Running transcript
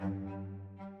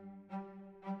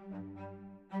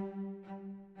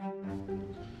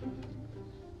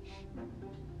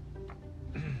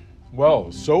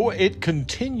Well, so it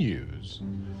continues.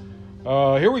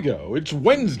 Here we go. It's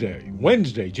Wednesday,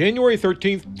 January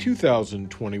 13th,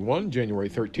 2021. January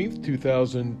 13th,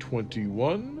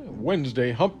 2021.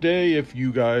 Wednesday, hump day. If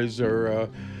you guys are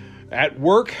at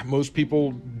work, most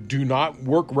people do not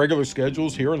work regular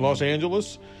schedules here in Los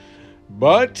Angeles.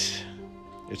 But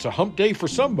it's a hump day for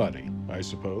somebody, I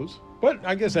suppose. But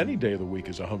I guess any day of the week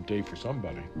is a hump day for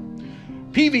somebody.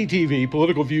 PVTV,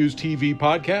 Political Views TV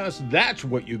Podcast. That's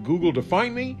what you Google to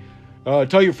find me.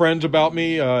 Tell your friends about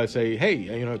me. Say,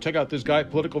 hey, check out this guy,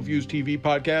 Political Views TV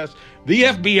Podcast. The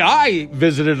FBI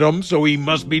visited him, so he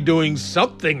must be doing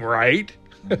something right.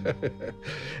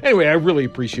 Anyway, I really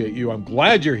appreciate you. I'm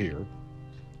glad you're here.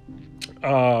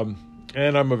 And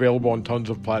I'm available on tons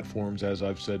of platforms, as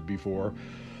I've said before.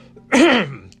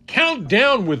 Count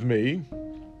down with me.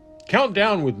 Today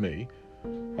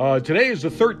is the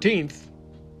 13th.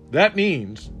 That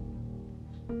means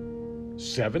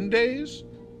 7 days?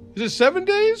 Is it 7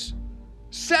 days?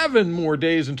 7 more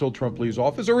days until Trump leaves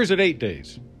office, or is it 8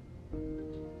 days?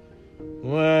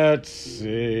 Let's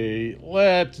see.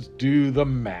 Let's do the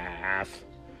math.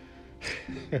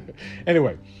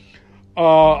 Anyway,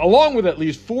 along with at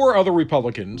least 4 other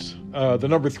Republicans, the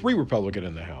number 3 Republican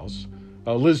in the House,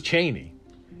 Liz Cheney,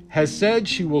 has said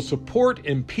she will support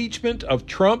impeachment of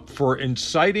Trump for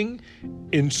inciting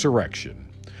insurrection.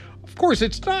 Of course,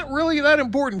 it's not really that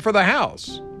important for the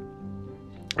House.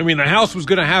 I mean, the House was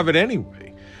going to have it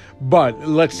anyway. But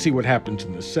let's see what happens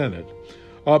in the Senate.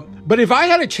 But if I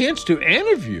had a chance to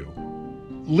interview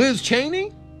Liz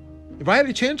Cheney, if I had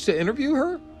a chance to interview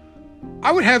her,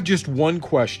 I would have just one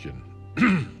question.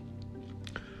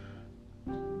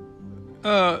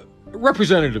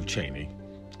 Representative Cheney,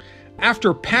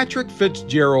 after Patrick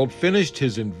Fitzgerald finished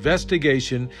his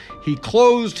investigation, he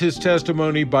closed his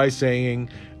testimony by saying,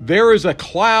 "There is a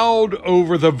cloud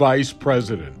over the vice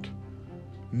president."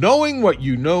 Knowing what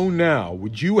you know now,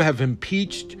 would you have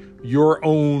impeached your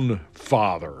own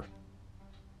father?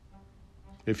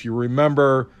 If you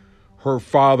remember, her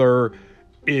father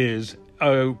is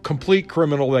a complete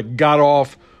criminal that got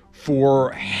off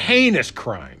for heinous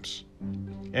crimes.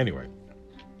 Anyway.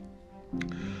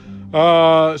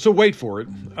 So wait for it.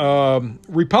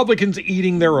 Republicans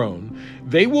eating their own.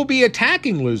 They will be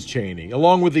attacking Liz Cheney,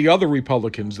 along with the other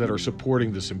Republicans that are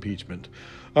supporting this impeachment.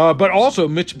 But also,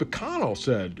 Mitch McConnell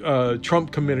said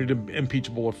Trump committed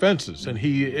impeachable offenses, and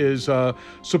he is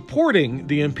supporting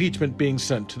the impeachment being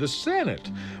sent to the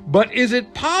Senate. But is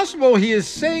it possible he is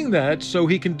saying that so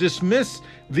he can dismiss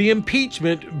the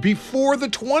impeachment before the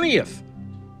 20th?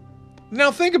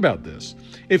 Now think about this.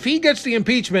 If he gets the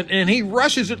impeachment and he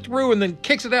rushes it through and then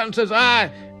kicks it out and says,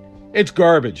 it's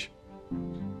garbage.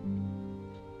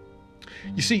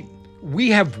 You see,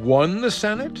 we have won the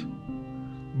Senate,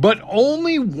 but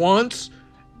only once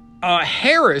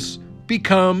Harris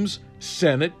becomes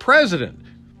Senate president.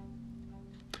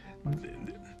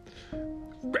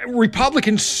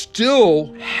 Republicans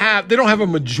still they don't have a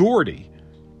majority.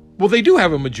 Well, they do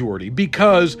have a majority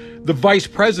because the vice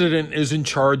president is in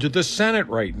charge of the Senate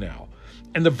right now.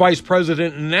 And the vice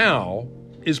president now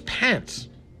is Pence.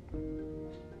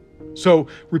 So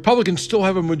Republicans still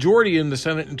have a majority in the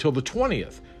Senate until the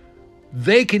 20th.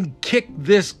 They can kick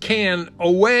this can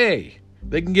away.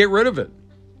 They can get rid of it.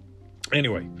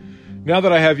 Anyway, now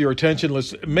that I have your attention,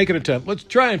 let's make an attempt. Let's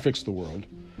try and fix the world.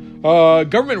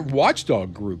 Government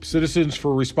watchdog group, Citizens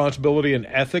for Responsibility and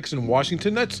Ethics in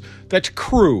Washington. That's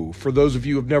CREW, for those of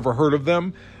you who have never heard of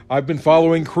them. I've been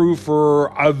following CREW for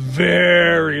a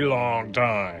very long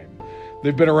time.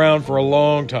 They've been around for a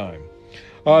long time.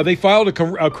 They filed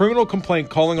a criminal complaint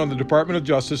calling on the Department of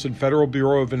Justice and Federal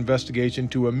Bureau of Investigation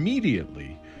to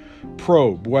immediately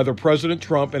probe whether President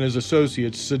Trump and his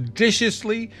associates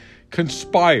seditiously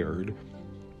conspired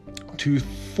to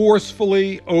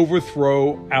forcefully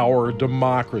overthrow our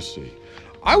democracy.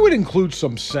 I would include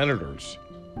some senators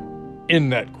in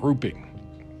that grouping.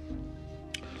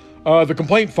 The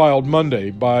complaint filed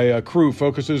Monday by CREW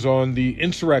focuses on the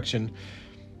insurrection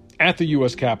at the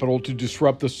U.S. Capitol to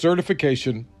disrupt the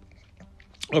certification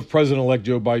of President-elect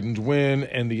Joe Biden's win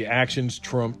and the actions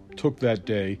Trump took that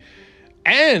day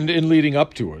and in leading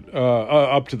up to it,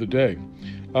 up to the day,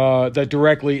 that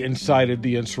directly incited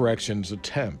the insurrection's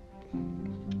attempt.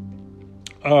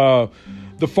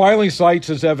 The filing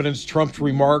cites as evidence Trump's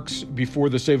remarks before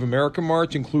the Save America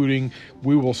March, including,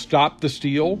 "We will stop the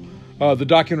steal." The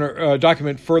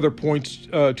document further points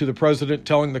to the president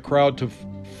telling the crowd to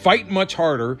fight much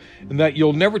harder and that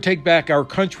you'll never take back our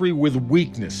country with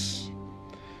weakness.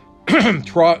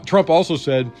 Trump also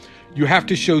said, "You have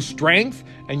to show strength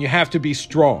and you have to be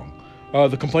strong."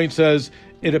 The complaint says,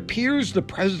 it appears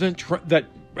that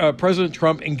President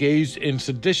Trump engaged in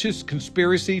seditious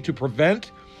conspiracy to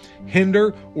prevent,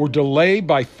 hinder, or delay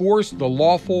by force the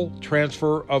lawful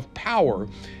transfer of power,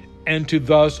 and to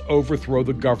thus overthrow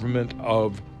the government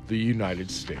of the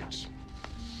United States.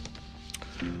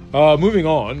 Moving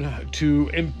on to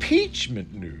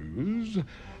impeachment news.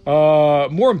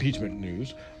 More impeachment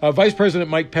news. Vice President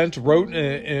Mike Pence wrote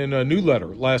in a new letter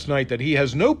last night that he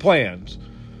has no plans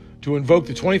to invoke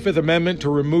the 25th Amendment to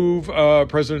remove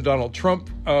President Donald Trump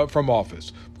from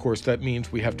office. Of course, that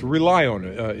means we have to rely on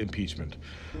impeachment.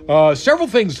 Several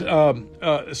things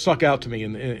stuck out to me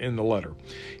in the letter.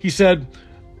 He said,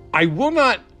 "I will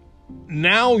not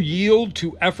now yield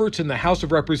to efforts in the House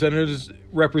of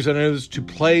Representatives to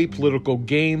play political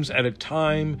games at a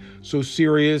time so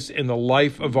serious in the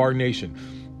life of our nation."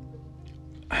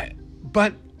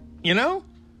 But,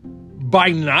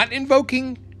 by not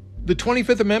invoking the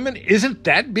 25th Amendment, isn't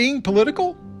that being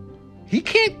political? He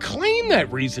can't claim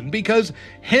that reason because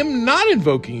him not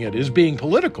invoking it is being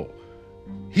political.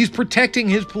 He's protecting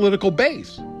his political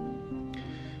base.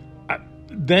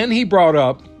 Then he brought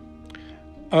up,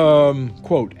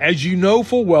 quote, "As you know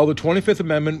full well, the 25th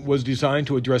Amendment was designed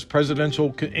to address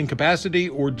presidential incapacity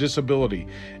or disability,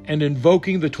 and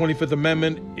invoking the 25th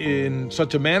Amendment in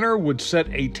such a manner would set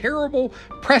a terrible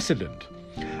precedent."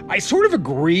 I sort of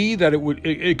agree that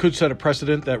it could set a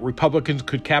precedent that Republicans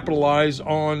could capitalize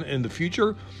on in the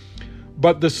future,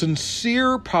 but the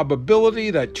sincere probability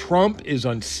that Trump is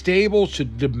unstable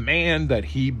should demand that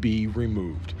he be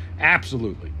removed.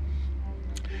 Absolutely.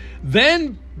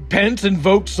 Then Pence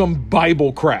invoked some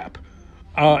Bible crap.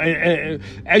 And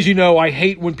as you know, I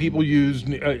hate when people use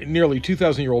a nearly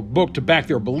 2,000-year-old book to back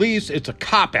their beliefs. It's a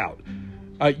cop-out.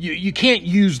 You can't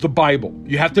use the Bible.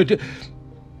 You have to...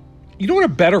 You know what a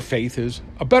better faith is?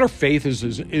 A better faith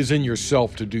is in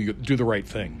yourself to do the right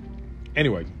thing.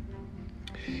 Anyway,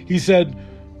 he said,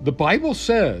 "The Bible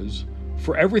says,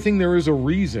 for everything there is a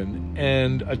reason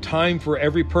and a time for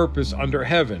every purpose under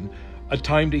heaven, a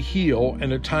time to heal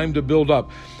and a time to build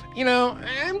up."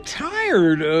 I'm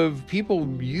tired of people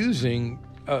using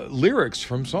lyrics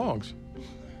from songs.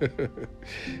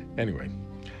 Anyway,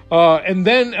 and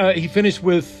then he finished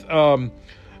with,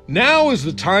 "Now is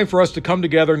the time for us to come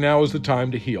together. Now is the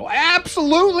time to heal."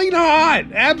 Absolutely not.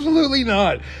 Absolutely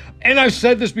not. And I've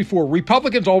said this before.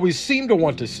 Republicans always seem to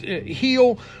want to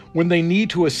heal when they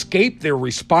need to escape their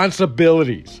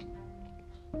responsibilities.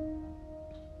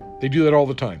 They do that all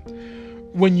the time.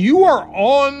 When you are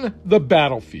on the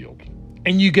battlefield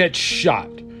and you get shot,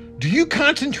 do you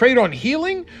concentrate on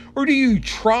healing, or do you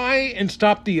try and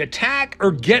stop the attack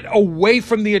or get away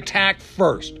from the attack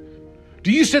first?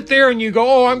 Do you sit there and you go,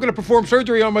 "Oh, I'm going to perform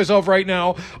surgery on myself right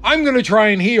now. I'm going to try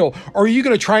and heal"? Or are you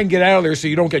going to try and get out of there so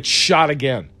you don't get shot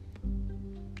again?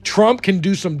 Trump can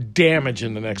do some damage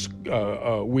in the next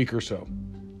week or so.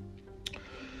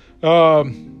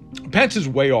 Pence is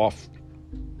way off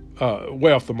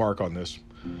the mark on this.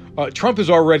 Trump is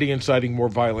already inciting more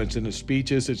violence in his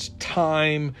speeches. It's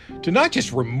time to not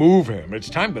just remove him. It's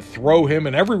time to throw him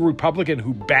and every Republican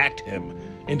who backed him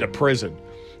into prison.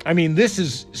 I mean, this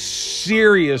is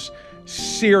serious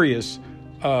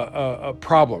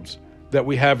problems that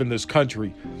we have in this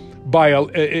country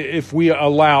if we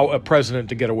allow a president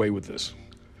to get away with this.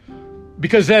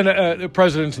 Because then the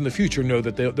presidents in the future know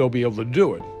that they'll be able to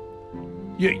do it.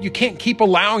 You can't keep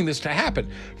allowing this to happen.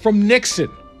 From Nixon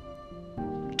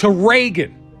to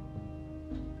Reagan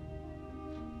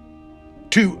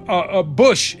to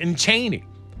Bush and Cheney.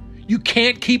 You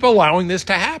can't keep allowing this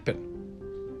to happen.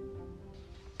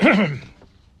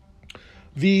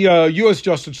 The U.S.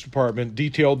 Justice Department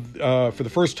detailed for the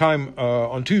first time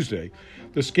on Tuesday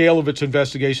the scale of its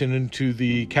investigation into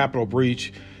the Capitol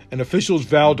breach, and officials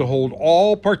vowed to hold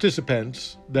all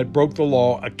participants that broke the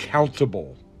law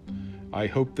accountable. I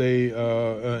hope they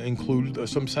include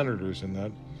some senators in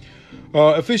that.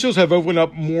 Officials have opened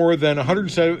up more than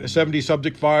 170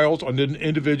 subject files on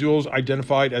individuals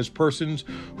identified as persons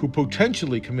who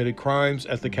potentially committed crimes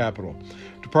at the Capitol.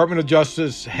 Department of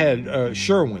Justice head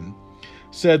Sherwin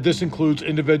said this includes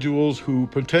individuals who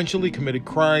potentially committed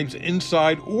crimes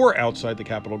inside or outside the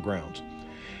Capitol grounds.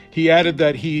 He added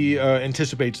that he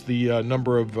anticipates the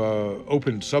number of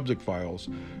open subject files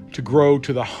to grow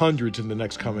to the hundreds in the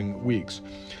next coming weeks.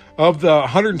 Of the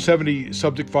 170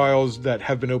 subject files that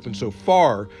have been opened so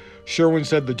far, Sherwin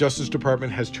said the Justice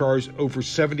Department has charged over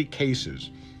 70 cases.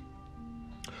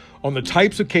 On the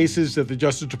types of cases that the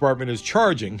Justice Department is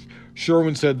charging,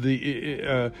 Sherwin said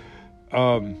the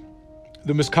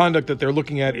misconduct that they're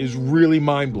looking at is really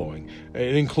mind-blowing.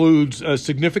 It includes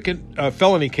significant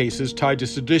felony cases tied to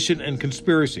sedition and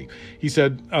conspiracy. He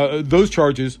said those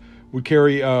charges would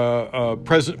carry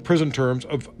prison terms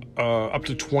of up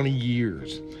to 20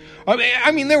 years.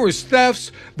 I mean, there was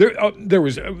thefts. There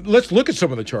was. Let's look at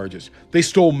some of the charges. They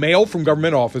stole mail from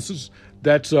government offices.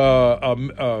 That's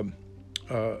a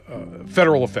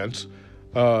federal offense.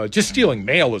 Just stealing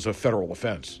mail is a federal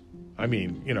offense. I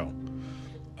mean, you know.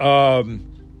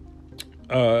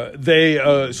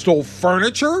 They stole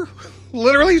furniture.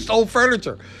 Literally stole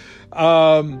furniture.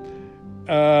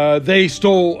 They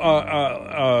stole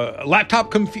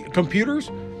laptop computers.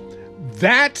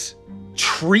 That's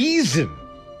treason,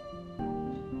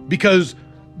 because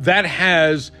that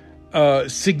has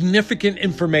significant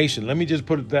information. Let me just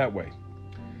put it that way.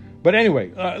 But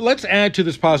anyway, let's add to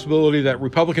this possibility that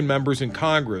Republican members in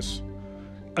Congress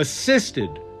assisted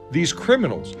these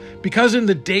criminals, because in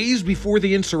the days before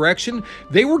the insurrection,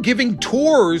 they were giving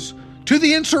tours to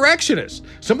the insurrectionists.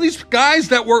 Some of these guys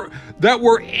that were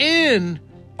in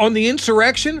on the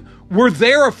insurrection were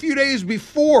there a few days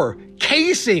before,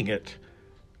 casing it.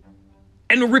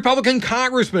 And the Republican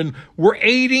congressmen were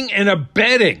aiding and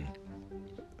abetting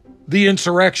the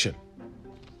insurrection.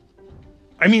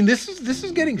 I mean, this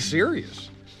is getting serious.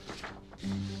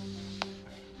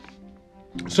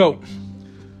 So,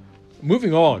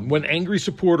 moving on, when angry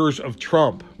supporters of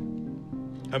Trump,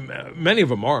 many of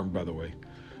them armed, by the way,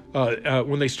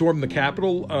 when they stormed the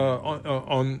Capitol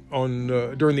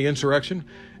during the insurrection,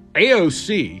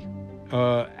 AOC,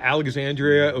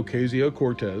 Alexandria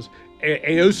Ocasio-Cortez,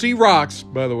 AOC rocks,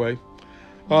 by the way,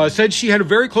 said she had a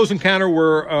very close encounter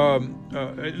where,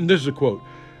 and this is a quote,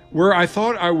 where I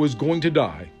thought I was going to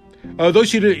die. Though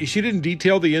she didn't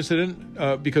detail the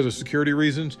incident because of security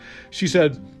reasons, she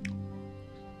said,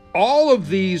 all of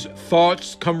these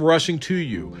thoughts come rushing to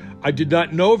you. I did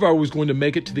not know if I was going to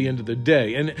make it to the end of the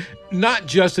day. And not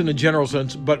just in a general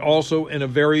sense, but also in a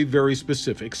very, very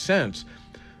specific sense.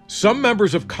 Some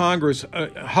members of Congress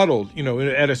huddled,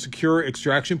 at a secure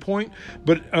extraction point.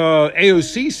 But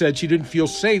AOC said she didn't feel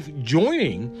safe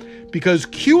joining because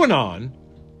QAnon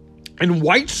and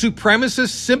white supremacist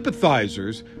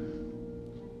sympathizers,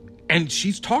 and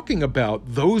she's talking about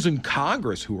those in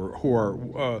Congress who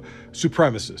are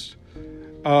supremacists,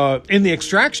 in the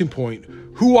extraction point,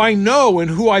 who I know and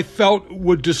who I felt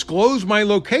would disclose my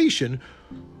location,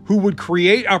 who would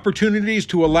create opportunities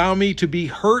to allow me to be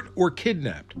hurt or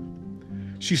kidnapped.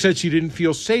 She said she didn't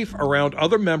feel safe around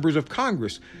other members of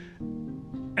Congress,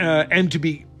 and to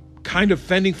be kind of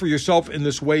fending for yourself in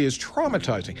this way is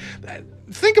traumatizing.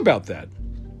 Think about that.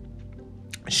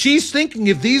 She's thinking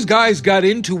if these guys got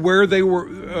into where they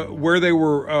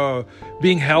were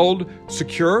being held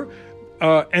secure,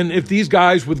 and if these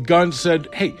guys with guns said,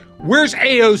 "Hey, where's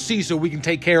AOC so we can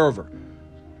take care of her?"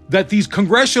 That these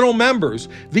congressional members,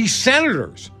 these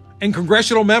senators and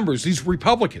congressional members, these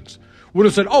Republicans would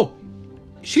have said, "Oh,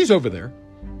 she's over there."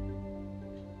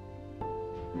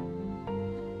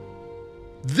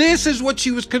 This is what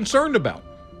she was concerned about.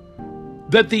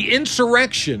 That the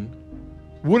insurrection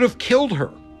would have killed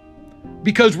her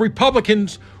because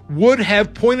Republicans would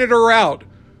have pointed her out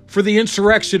for the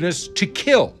insurrectionists to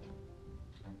kill.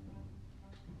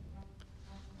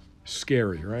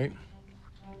 Scary, right?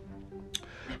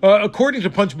 According to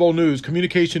Punchbowl News,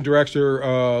 communication director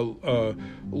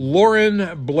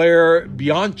Lauren Blair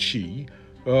Bianchi,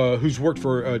 who's worked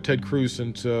for Ted Cruz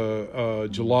since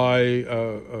July,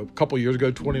 a couple years ago,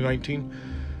 2019,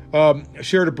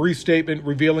 shared a brief statement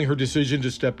revealing her decision to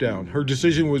step down. Her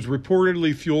decision was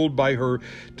reportedly fueled by her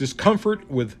discomfort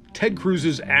with Ted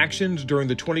Cruz's actions during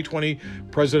the 2020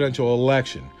 presidential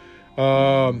election.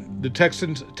 The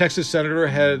Texas senator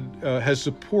has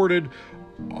supported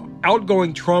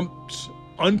outgoing Trump's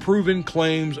unproven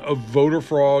claims of voter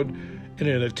fraud in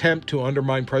an attempt to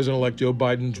undermine President-elect Joe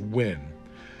Biden's win.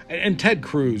 And Ted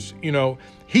Cruz,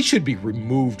 he should be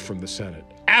removed from the Senate.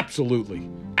 Absolutely.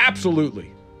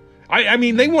 Absolutely. I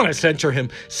mean, they want to censure him.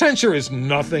 Censure is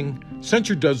nothing.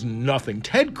 Censure does nothing.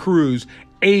 Ted Cruz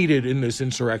aided in this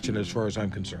insurrection as far as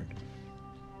I'm concerned.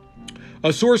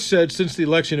 A source said since the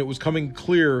election, it was coming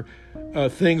clear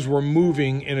things were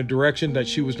moving in a direction that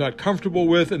she was not comfortable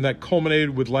with, and that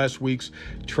culminated with last week's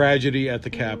tragedy at the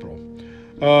Capitol.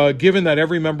 Given that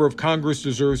every member of Congress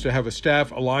deserves to have a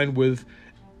staff aligned with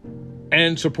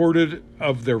and supported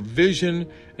of their vision,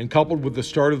 and coupled with the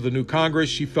start of the new Congress,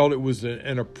 she felt it was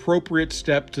an appropriate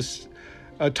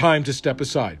time to step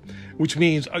aside, which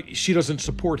means she doesn't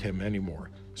support him anymore.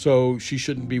 So she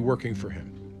shouldn't be working for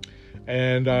him.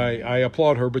 And I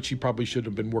applaud her, but she probably should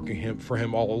have been working for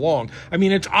him all along. I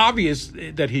mean, it's obvious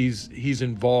that he's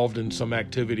involved in some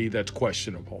activity that's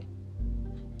questionable.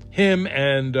 Him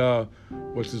and,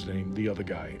 what's his name? The other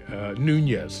guy,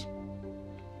 Nunez.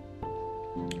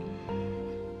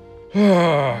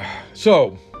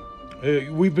 So,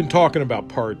 we've been talking about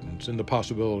pardons and the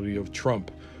possibility of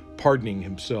Trump pardoning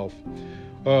himself.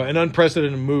 An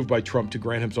unprecedented move by Trump to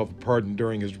grant himself a pardon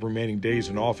during his remaining days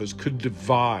in office could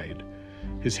divide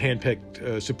his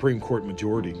handpicked Supreme Court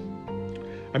majority.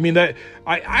 I mean, that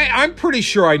I'm pretty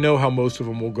sure I know how most of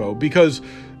them will go, because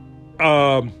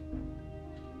I'm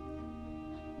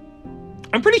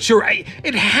pretty sure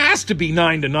it has to be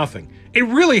 9-0. It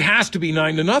really has to be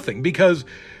 9-0, because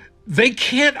they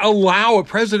can't allow a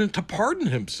president to pardon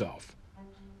himself.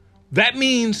 That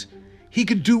means he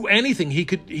could do anything. He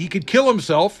could kill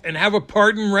himself and have a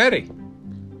pardon ready.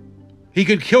 He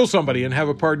could kill somebody and have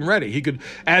a pardon ready. He could,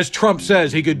 as Trump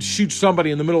says, he could shoot somebody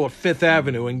in the middle of Fifth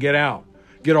Avenue and get off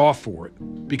for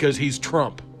it, because he's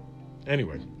Trump.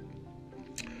 Anyway,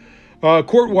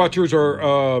 court watchers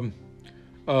are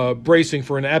bracing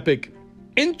for an epic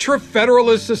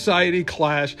intra-Federalist Society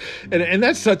clash. And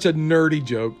that's such a nerdy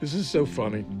joke. This is so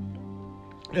funny.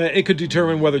 It could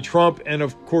determine whether Trump, and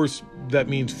of course that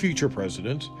means future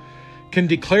presidents, can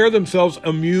declare themselves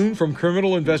immune from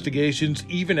criminal investigations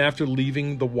even after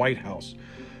leaving the White House.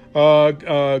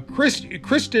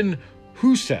 Kristen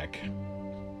Husek,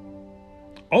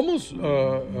 almost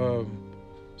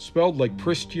spelled like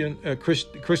Kristen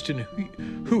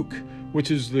Hook, which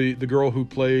is the girl who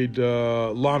played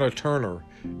Lana Turner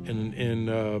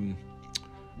in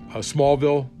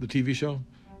Smallville, the TV show.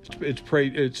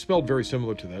 It's spelled very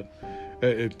similar to that,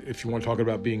 if you want to talk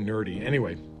about being nerdy.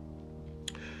 Anyway,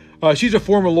 she's a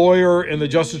former lawyer in the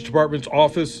Justice Department's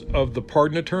Office of the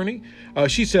Pardon Attorney.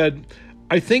 She said,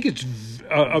 "I think it's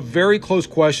a very close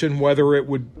question whether it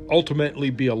would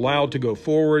ultimately be allowed to go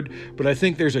forward, but I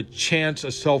think there's a chance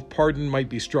a self-pardon might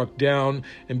be struck down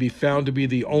and be found to be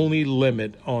the only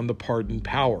limit on the pardon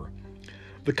power.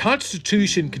 The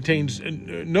Constitution contains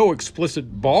no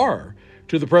explicit bar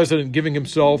to the president giving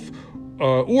himself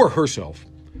or herself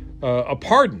a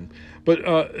pardon,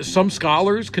 but some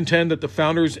scholars contend that the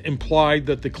founders implied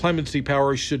that the clemency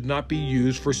power should not be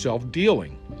used for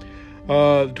self-dealing.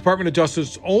 The Department of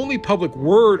Justice's only public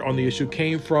word on the issue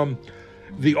came from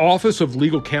the Office of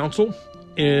Legal Counsel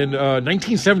in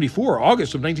 1974,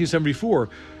 August of 1974,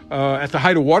 at the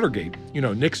height of Watergate,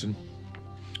 Nixon,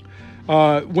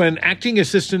 when acting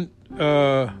Assistant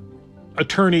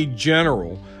Attorney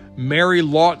General Mary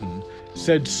Lawton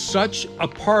said such a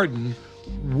pardon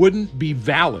wouldn't be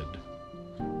valid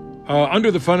under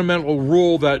the fundamental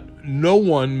rule that no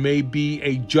one may be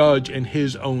a judge in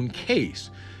his own case.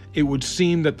 It would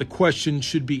seem that the question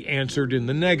should be answered in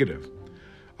the negative."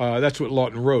 That's what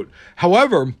Lawton wrote.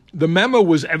 However, the memo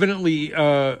was evidently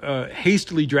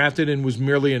hastily drafted and was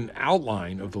merely an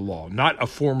outline of the law, not a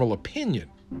formal opinion.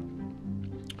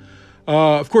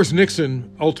 Of course, Nixon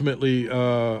ultimately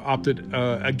opted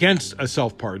against a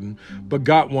self-pardon, but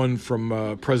got one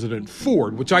from President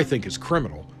Ford, which I think is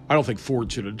criminal. I don't think Ford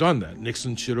should have done that.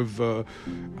 Nixon should have.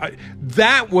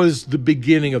 That was the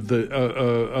beginning of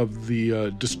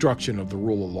the destruction of the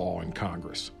rule of law in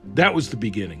Congress. That was the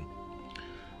beginning.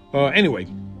 Anyway,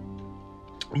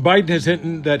 Biden has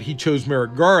hinted that he chose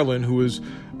Merrick Garland, who is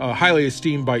highly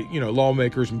esteemed by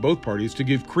lawmakers in both parties, to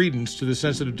give credence to the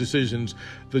sensitive decisions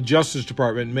the Justice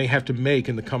Department may have to make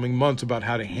in the coming months about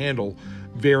how to handle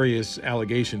various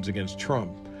allegations against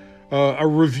Trump. A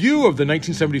review of the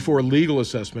 1974 legal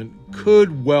assessment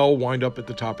could well wind up at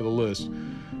the top of the list.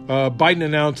 Biden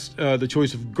announced the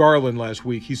choice of Garland last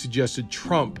week. He suggested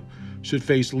Trump should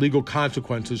face legal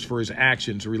consequences for his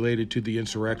actions related to the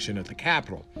insurrection at the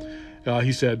Capitol.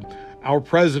 He said, "Our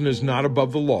president is not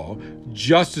above the law.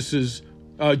 Justice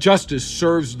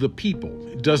serves the people.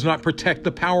 It does not protect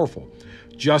the powerful.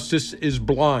 Justice is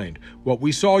blind. What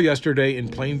we saw yesterday in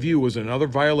plain view was another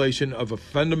violation of a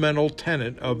fundamental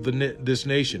tenet of this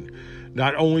nation.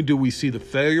 Not only do we see the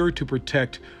failure to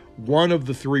protect one of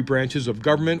the three branches of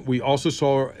government, we also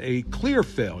saw a clear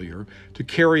failure to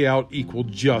carry out equal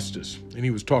justice." And he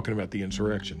was talking about the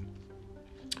insurrection.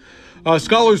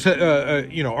 Scholars,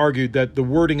 argued that the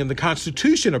wording in the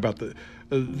Constitution about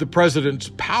the president's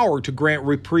power to grant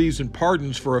reprieves and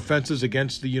pardons for offenses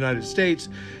against the United States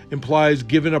implies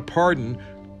giving a pardon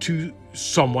to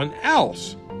someone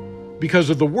else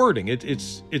because of the wording.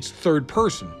 It's third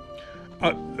person.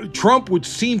 Trump would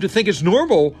seem to think it's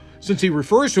normal since he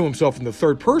refers to himself in the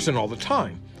third person all the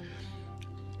time.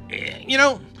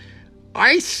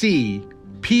 I see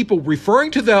people referring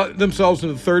to themselves in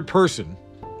the third person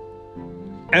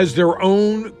as their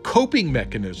own coping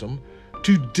mechanism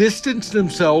to distance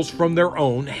themselves from their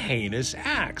own heinous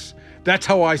acts. That's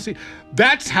how I see it.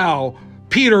 That's how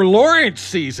Peter Lawrence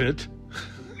sees it.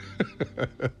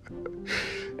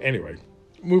 Anyway,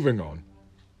 moving on.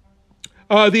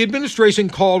 The administration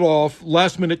called off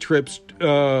last-minute trips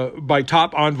by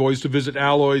top envoys to visit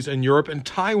allies in Europe and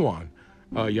Taiwan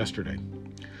yesterday.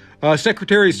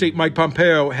 Secretary of State Mike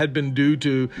Pompeo had been due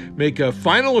to make a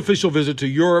final official visit to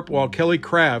Europe, while Kelly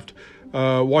Craft,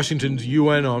 Washington's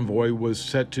UN envoy, was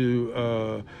set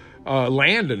to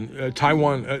land in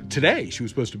Taiwan today. She was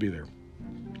supposed to be there.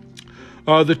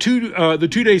 The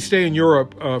two-day stay in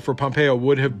Europe for Pompeo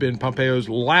would have been Pompeo's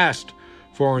last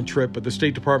foreign trip, but the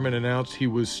State Department announced he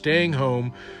was staying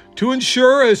home to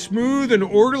ensure a smooth and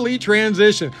orderly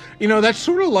transition. You know, that's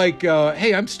sort of like,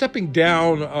 hey, I'm stepping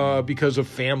down because of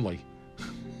family.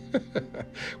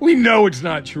 We know it's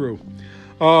not true.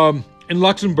 In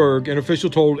Luxembourg, an official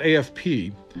told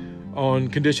AFP on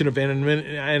condition of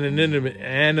anonymity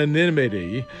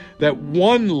that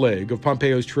one leg of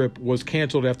Pompeo's trip was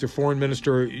canceled after Foreign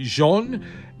Minister Jean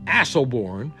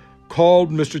Asselborn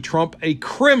called Mr. Trump a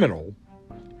criminal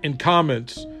in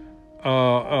comments in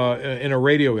a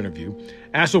radio interview.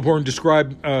 Asselborn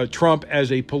described Trump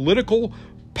as a political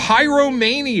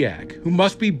pyromaniac who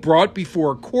must be brought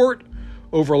before a court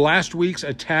over last week's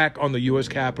attack on the U.S.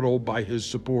 Capitol by his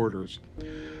supporters.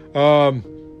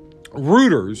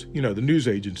 Reuters, you know, the news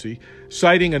agency,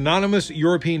 citing anonymous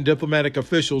European diplomatic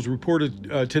officials,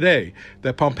 reported today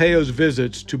that Pompeo's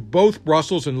visits to both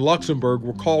Brussels and Luxembourg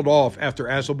were called off after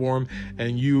Asselborn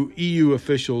and EU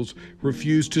officials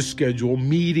refused to schedule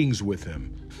meetings with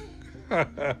him.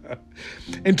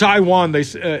 In Taiwan,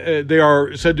 they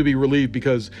are said to be relieved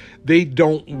because they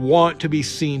don't want to be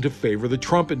seen to favor the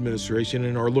Trump administration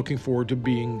and are looking forward to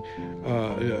being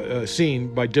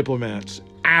seen by diplomats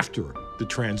after the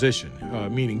transition,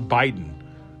 meaning Biden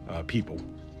people.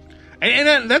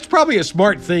 And that's probably a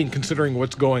smart thing considering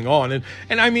what's going on.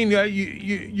 And I mean,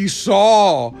 you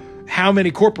saw how many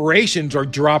corporations are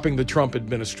dropping the Trump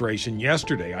administration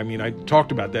yesterday. I mean, I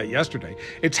talked about that yesterday.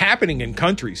 It's happening in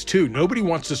countries, too. Nobody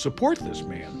wants to support this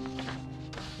man.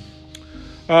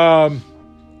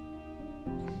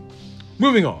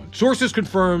 Moving on. Sources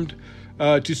confirmed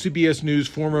to CBS News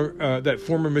that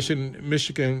former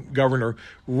Michigan Governor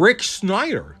Rick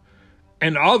Snyder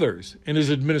and others in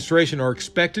his administration are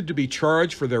expected to be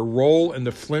charged for their role in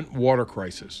the Flint water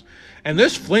crisis. And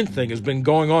this Flint thing has been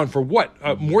going on for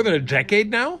more than a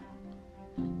decade now?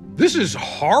 This is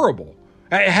horrible.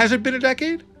 Has it been a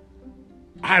decade?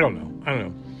 I don't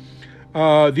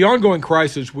know. The ongoing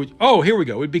crisis, here we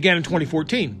go. It began in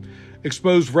 2014.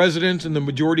 Exposed residents in the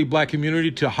majority black community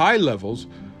to high levels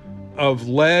of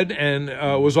lead and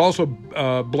was also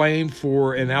blamed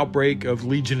for an outbreak of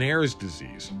Legionnaire's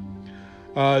disease.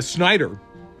 Snyder,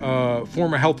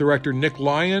 former health director Nick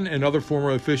Lyon, and other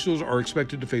former officials are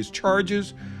expected to face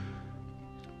charges,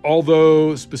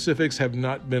 although specifics have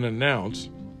not been announced.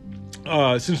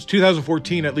 Since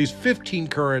 2014, at least 15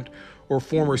 current or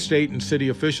former state and city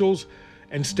officials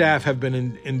and staff have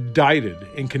been indicted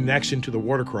in connection to the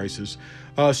water crisis.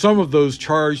 Some of those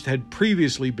charged had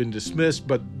previously been dismissed,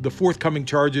 but the forthcoming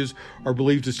charges are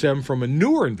believed to stem from a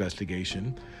newer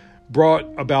investigation brought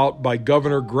about by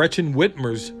Governor Gretchen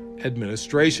Whitmer's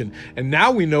administration. And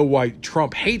now we know why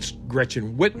Trump hates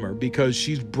Gretchen Whitmer, because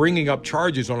she's bringing up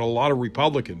charges on a lot of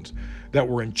Republicans that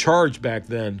were in charge back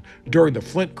then during the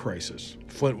Flint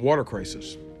water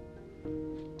crisis.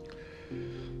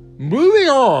 Moving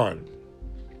on.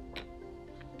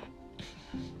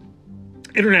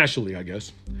 Internationally, I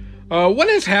guess. What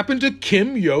has happened to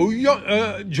Kim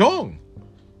Yo-jong?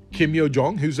 Kim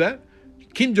Yo-jong, who's that?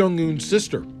 Kim Jong-un's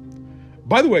sister.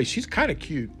 By the way, she's kind of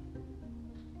cute.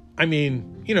 I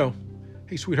mean,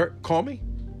 hey, sweetheart, call me,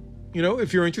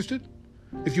 if you're interested.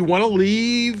 If you want to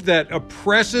leave that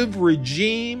oppressive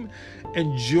regime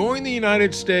and join the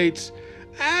United States,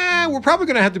 we're probably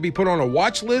going to have to be put on a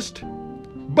watch list.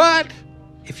 But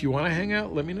if you want to hang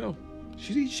out, let me know.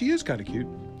 She is kind of cute.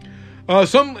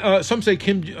 Some say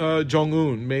Kim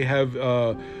Jong-un may have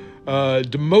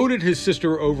demoted his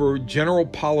sister over general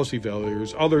policy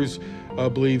failures. Others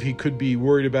believe he could be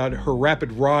worried about her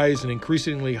rapid rise and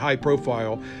increasingly high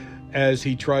profile as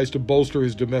he tries to bolster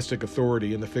his domestic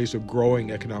authority in the face of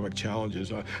growing economic challenges.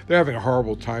 They're having a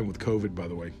horrible time with COVID, by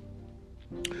the way.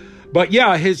 But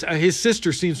yeah, his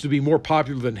sister seems to be more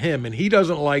popular than him, and he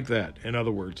doesn't like that, in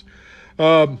other words.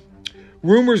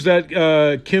 Rumors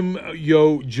that Kim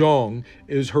Yo-jong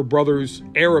is her brother's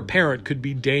heir apparent could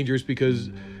be dangerous because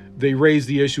they raise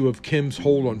the issue of Kim's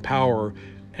hold on power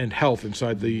and health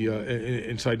inside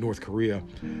North Korea.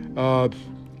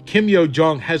 Kim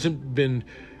Yo-jong hasn't been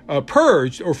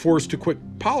purged or forced to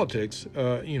quit politics,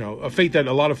 a fate that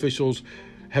a lot of officials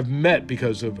have met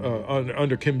because of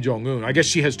under Kim Jong-un. I guess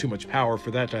she has too much power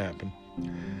for that to happen.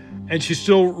 And she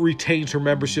still retains her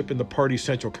membership in the party's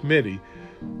Central Committee.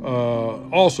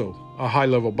 also a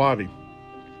high-level body.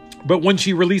 But when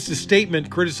she released a statement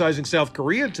criticizing South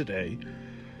Korea today,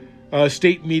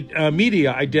 state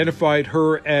media identified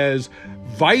her as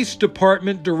Vice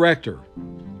Department Director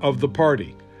of the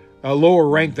party, a lower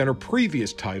rank than her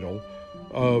previous title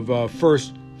of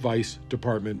First Vice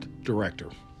Department Director.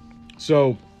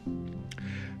 So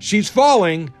she's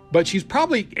falling, but it's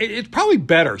probably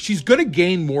better. She's going to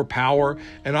gain more power,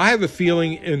 and I have a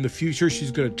feeling in the future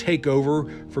she's going to take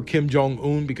over for Kim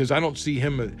Jong-un, because I don't see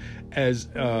him as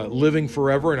living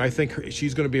forever, and I think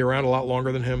she's going to be around a lot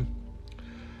longer than him.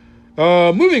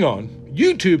 Moving on,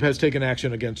 YouTube has taken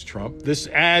action against Trump. This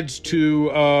adds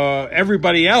to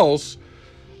everybody else,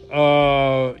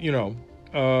 well,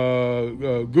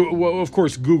 of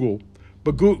course, Google,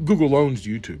 but Google owns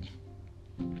YouTube.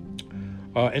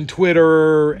 And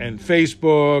Twitter and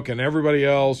Facebook and everybody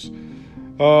else.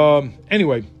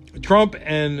 Anyway, Trump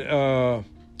is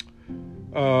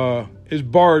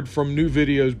barred from new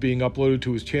videos being uploaded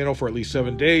to his channel for at least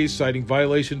 7 days, citing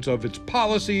violations of its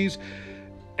policies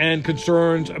and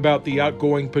concerns about the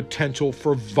ongoing potential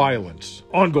for violence.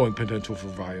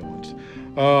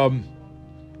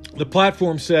 The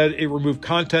platform said it removed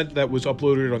content that was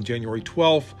uploaded on January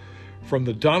 12th from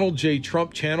the Donald J.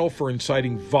 Trump channel for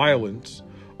inciting violence,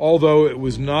 although it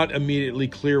was not immediately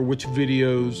clear which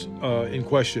videos in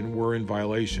question were in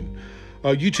violation.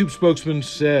 A YouTube spokesman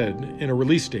said in a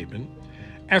release statement,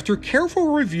 "After careful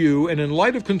review and in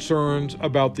light of concerns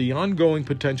about the ongoing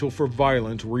potential for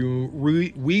violence,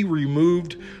 we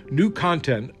removed new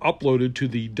content uploaded to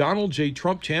the Donald J.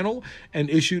 Trump channel and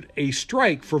issued a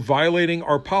strike for violating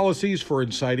our policies for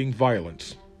inciting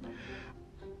violence."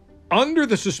 Under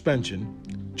the suspension,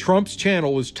 Trump's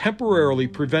channel is temporarily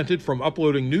prevented from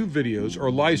uploading new videos or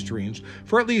live streams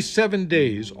for at least 7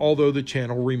 days, although the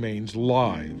channel remains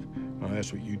live.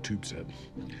 That's what YouTube said.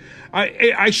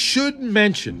 I should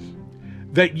mention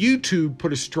that YouTube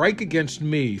put a strike against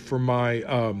me for my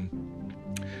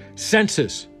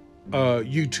census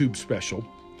YouTube special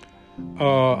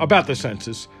about the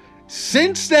census.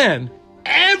 Since then,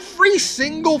 every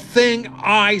single thing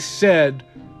I said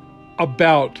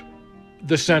about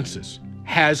the census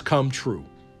has come true.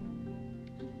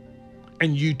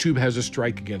 And YouTube has a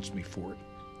strike against me for it.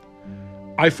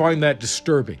 I find that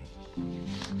disturbing.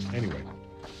 Anyway.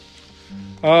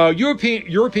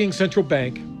 European Central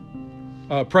Bank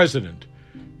President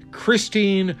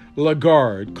Christine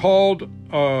Lagarde called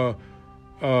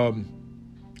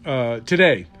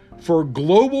today for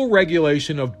global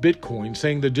regulation of Bitcoin,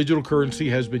 saying the digital currency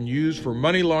has been used for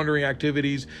money laundering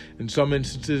activities in some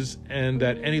instances and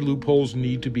that any loopholes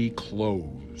need to be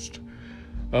closed.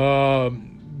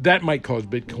 That might cause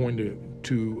Bitcoin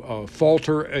to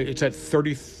falter. It's at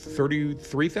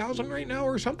 33,000 right now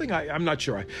or something. I'm not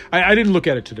sure. I didn't look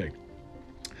at it today.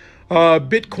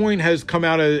 Bitcoin has come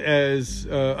out as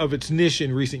of its niche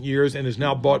in recent years and is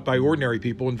now bought by ordinary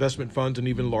people, investment funds, and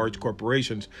even large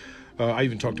corporations. I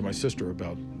even talked to my sister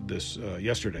about this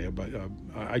yesterday.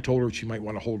 I told her she might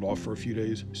want to hold off for a few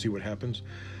days, see what happens.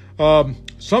 Some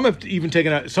people have even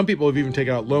taken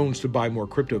out loans to buy more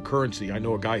cryptocurrency. I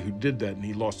know a guy who did that, and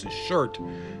he lost his shirt.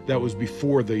 That was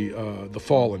before the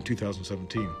fall in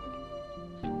 2017.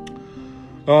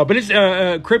 But it's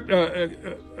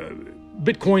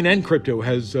Bitcoin and crypto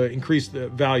has increased the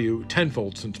value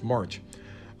tenfold since March.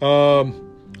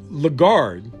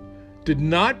 Lagarde did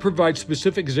not provide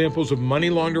specific examples of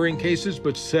money laundering cases,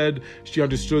 but said she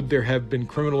understood there have been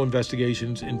criminal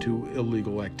investigations into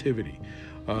illegal activity.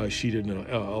 She didn't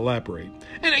elaborate.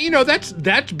 And,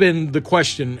 that's been the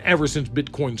question ever since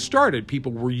Bitcoin started.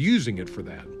 People were using it for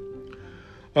that.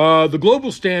 The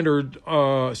global standards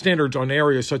on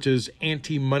areas such as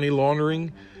anti-money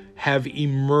laundering have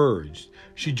emerged.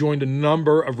 She joined a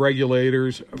number of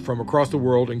regulators from across the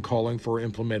world in calling for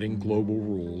implementing global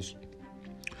rules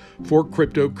for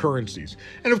cryptocurrencies.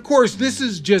 And of course, this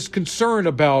is just concern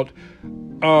about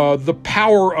the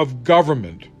power of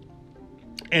government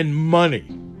and money,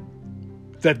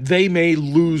 that they may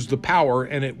lose the power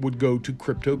and it would go to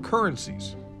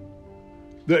cryptocurrencies.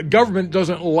 The government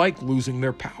doesn't like losing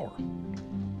their power.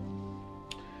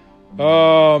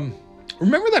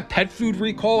 Remember that pet food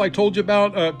recall I told you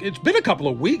about? It's been a couple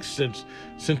of weeks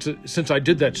since I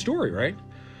did that story, right?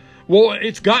 Well,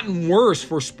 it's gotten worse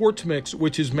for Sports Mix,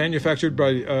 which is manufactured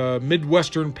by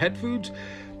Midwestern Pet Foods.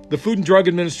 The Food and Drug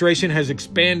Administration has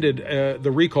expanded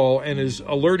the recall and is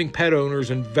alerting pet owners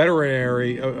and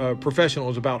veterinary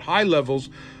professionals about high levels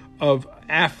of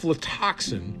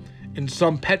aflatoxin in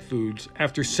some pet foods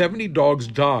after 70 dogs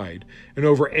died and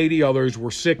over 80 others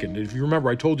were sickened. If you remember,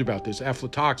 I told you about this.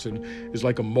 Aflatoxin is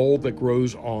like a mold that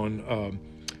grows on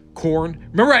corn.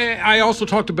 Remember, I also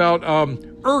talked about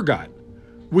ergot,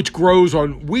 which grows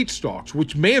on wheat stalks,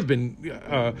 which may have been,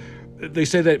 they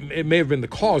say that it may have been the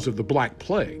cause of the Black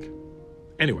Plague.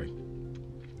 Anyway,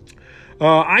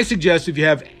 I suggest if you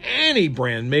have any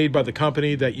brand made by the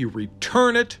company that you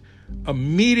return it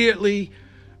immediately.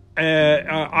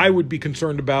 I would be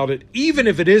concerned about it. Even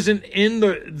if it isn't in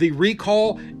the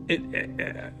recall,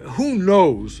 who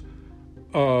knows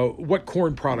what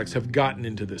corn products have gotten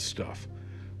into this stuff.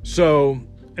 So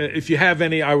if you have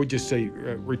any, I would just say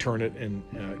return it and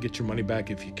get your money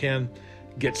back. If you can,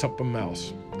 get something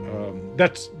else.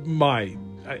 That's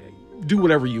do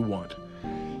whatever you want.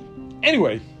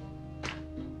 Anyway,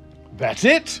 that's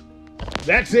it.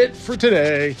 That's it for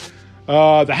today.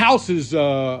 The House is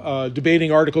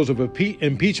debating articles of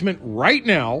impeachment right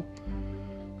now.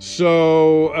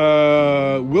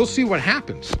 So we'll see what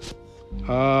happens.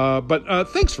 But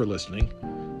thanks for listening.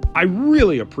 I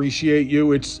really appreciate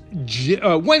you. It's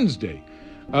Wednesday,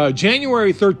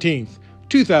 January 13th,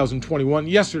 2021.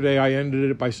 Yesterday, I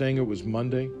ended it by saying it was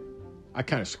Monday. I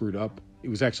kind of screwed up. It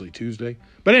was actually Tuesday.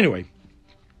 But anyway,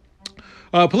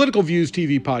 Political Views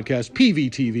TV podcast,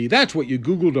 PVTV. That's what you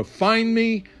Google to find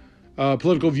me.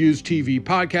 Political Views TV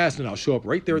podcast, and I'll show up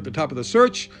right there at the top of the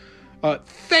search.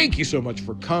 Thank you so much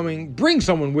for coming. Bring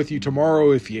someone with you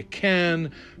tomorrow if you can.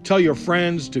 Tell your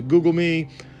friends to Google me.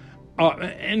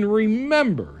 And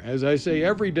remember, as I say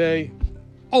every day,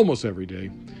 almost every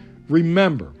day,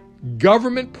 remember,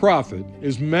 government profit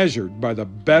is measured by the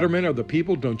betterment of the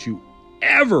people. Don't you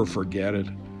ever forget it.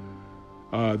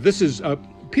 This is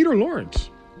Peter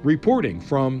Lawrence reporting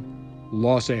from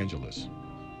Los Angeles.